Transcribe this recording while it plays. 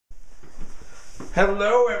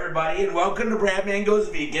Hello everybody and welcome to Bradman Goes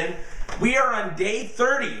Vegan. We are on day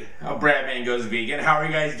 30 of Bradman Goes Vegan. How are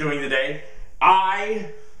you guys doing today?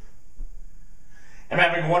 I am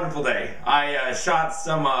having a wonderful day. I shot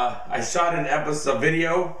an episode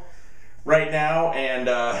video right now, and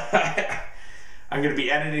I'm going to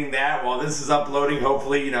be editing that while this is uploading.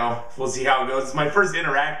 Hopefully, we'll see how it goes. It's my first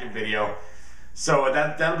interactive video, so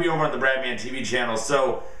that'll be over on the Bradman TV channel.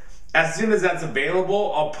 So as soon as that's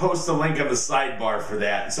available, I'll post a link on the sidebar for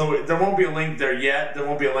that. So there won't be a link there yet. There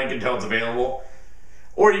won't be a link until it's available.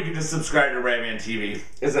 Or you can just subscribe to Bradman TV.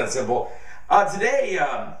 It's that simple. Today,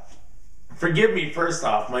 forgive me first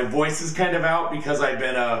off. My voice is kind of out because I've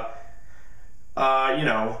been,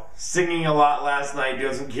 singing a lot last night,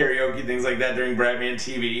 doing some karaoke, things like that during Bradman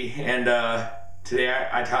TV. And today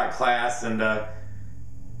I taught class, and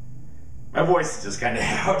my voice is just kind of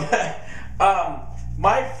out.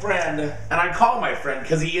 My friend, and I call him my friend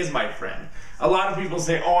because he is my friend. A lot of people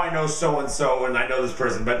say, oh, I know so-and-so and I know this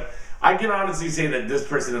person, but I can honestly say that this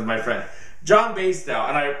person is my friend. John Basedow,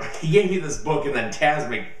 and he gave me this book, and then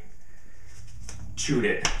Tasmic chewed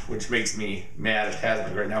it, which makes me mad at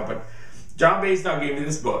Tasmic right now, but John Basedow gave me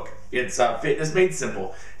this book. It's Fitness Made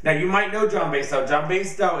Simple. Now, you might know John Basedow. John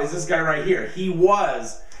Basedow is this guy right here. He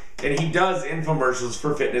was, and he does infomercials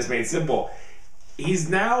for Fitness Made Simple. He's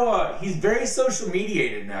now, he's very social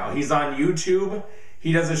mediated now. He's on YouTube.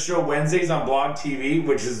 He does a show Wednesdays on Blog TV,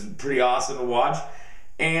 which is pretty awesome to watch.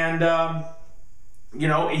 And,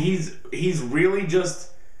 he's really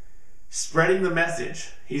just spreading the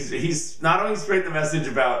message. He's not only spreading the message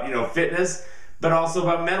about, fitness, but also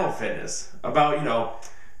about mental fitness, about,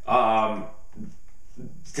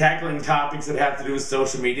 tackling topics that have to do with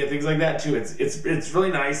social media, things like that too. It's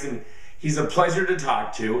really nice, and he's a pleasure to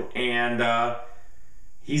talk to, and,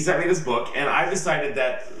 he sent me this book, and I decided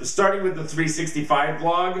that starting with the 365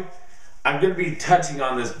 blog, I'm going to be touching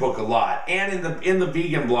on this book a lot. And in the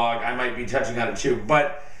vegan blog, I might be touching on it too.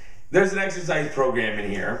 But there's an exercise program in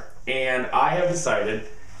here, and I have decided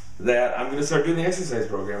that I'm going to start doing the exercise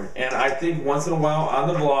program. And I think once in a while on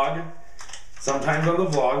the blog, sometimes on the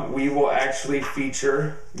vlog, we will actually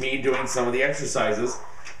feature me doing some of the exercises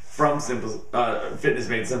from Fitness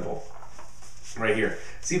Made Simple. Right here.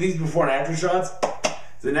 See these before and after shots?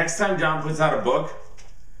 The next time John puts out a book,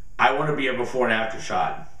 I want to be a before and after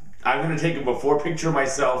shot. I'm going to take a before picture of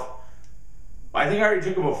myself. I think I already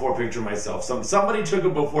took a before picture of myself. Somebody took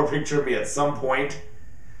a before picture of me at some point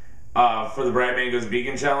for the Bradman Goes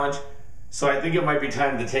Vegan challenge. So I think it might be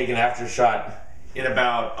time to take an after shot in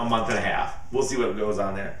about a month and a half. We'll see what goes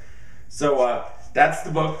on there. So that's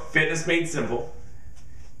the book, Fitness Made Simple.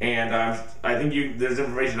 And I think there's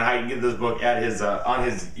information on how you can get this book at on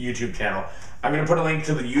his YouTube channel. I'm going to put a link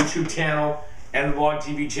to the YouTube channel and the Blog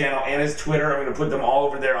TV channel and his Twitter. I'm going to put them all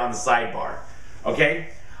over there on the sidebar.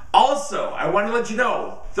 Okay? Also, I want to let you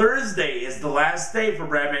know, Thursday is the last day for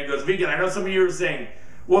Bradman Goes Vegan. I know some of you are saying,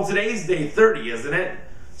 well, today's day 30, isn't it?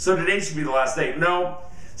 So today should be the last day. No,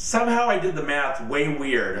 somehow I did the math way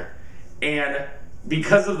weird. And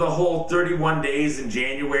because of the whole 31 days in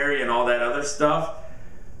January and all that other stuff,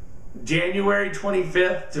 January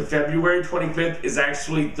 25th to February 25th is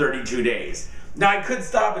actually 32 days. Now, I could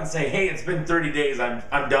stop and say, hey, it's been 30 days,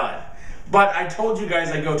 I'm done. But I told you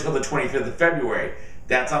guys I go till the 25th of February.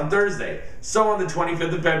 That's on Thursday. So on the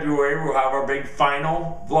 25th of February, we'll have our big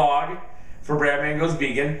final vlog for Bradman Goes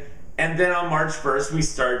Vegan. And then on March 1st, we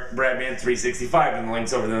start Bradman365, and the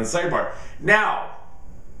link's over there in the sidebar. Now,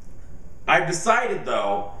 I've decided,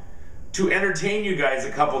 though, to entertain you guys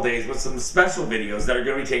a couple days with some special videos that are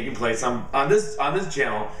going to be taking place on this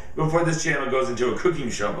channel before this channel goes into a cooking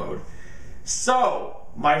show mode. So,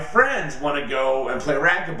 my friends want to go and play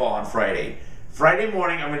racquetball on Friday. Friday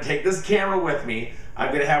morning, I'm going to take this camera with me. I'm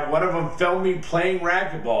going to have one of them film me playing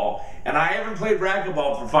racquetball. And I haven't played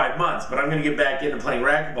racquetball for 5 months, but I'm going to get back into playing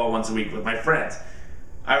racquetball once a week with my friends.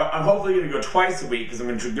 I'm hopefully going to go twice a week because I'm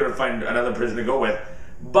going to find another person to go with.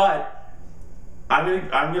 But I'm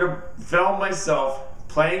gonna film myself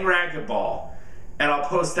playing racquetball, and I'll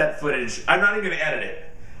post that footage. I'm not even gonna edit it.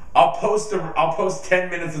 I'll post 10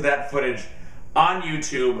 minutes of that footage on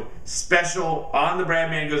YouTube, special on the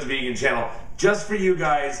Bradman Goes Vegan channel, just for you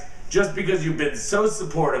guys, just because you've been so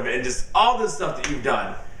supportive and just all this stuff that you've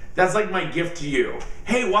done. That's like my gift to you.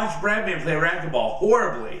 Hey, watch Bradman play racquetball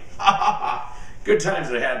horribly. Good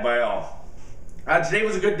times I had by all. Today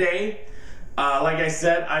was a good day. Like I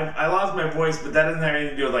said, I lost my voice, but that doesn't have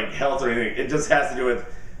anything to do with like health or anything. It just has to do with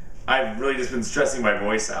I've really just been stressing my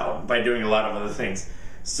voice out by doing a lot of other things.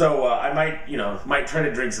 So I might try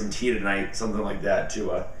to drink some tea tonight, something like that,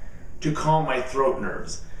 to calm my throat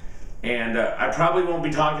nerves. And I probably won't be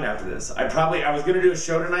talking after this. I was going to do a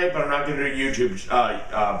show tonight, but I'm not going to do a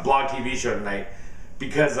YouTube blog TV show tonight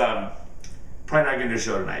because probably not going to do a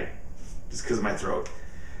show tonight just because of my throat.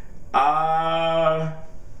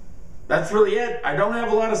 That's really it. I don't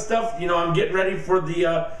have a lot of stuff. You know, I'm getting ready for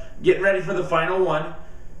the final one.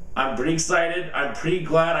 I'm pretty excited. I'm pretty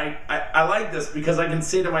glad I like this because I can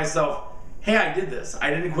say to myself, hey, I did this. I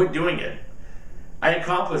didn't quit doing it. I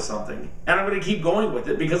accomplished something, and I'm going to keep going with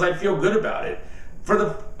it because I feel good about it. For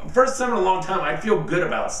the first time in a long time, I feel good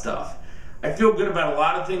about stuff. I feel good about a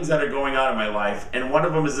lot of things that are going on in my life, and one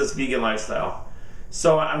of them is this vegan lifestyle.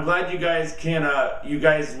 So I'm glad you guys you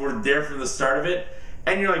guys were there from the start of it,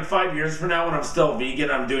 and you're like 5 years from now when I'm still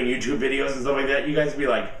vegan, I'm doing YouTube videos and stuff like that, you guys will be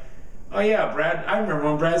like, oh yeah, Brad, I remember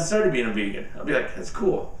when Brad started being a vegan. I'll be like, that's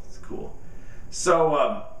cool, it's cool.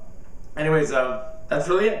 So anyways, that's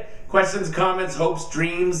really it. Questions, comments, hopes,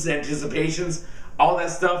 dreams, anticipations, all that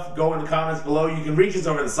stuff, go in the comments below. You can reach us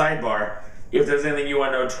over the sidebar if there's anything you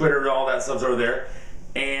want to know. Twitter, all that stuff's over there.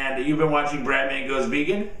 And you've been watching Bradman Goes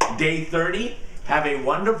Vegan, day 30. Have a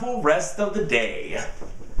wonderful rest of the day.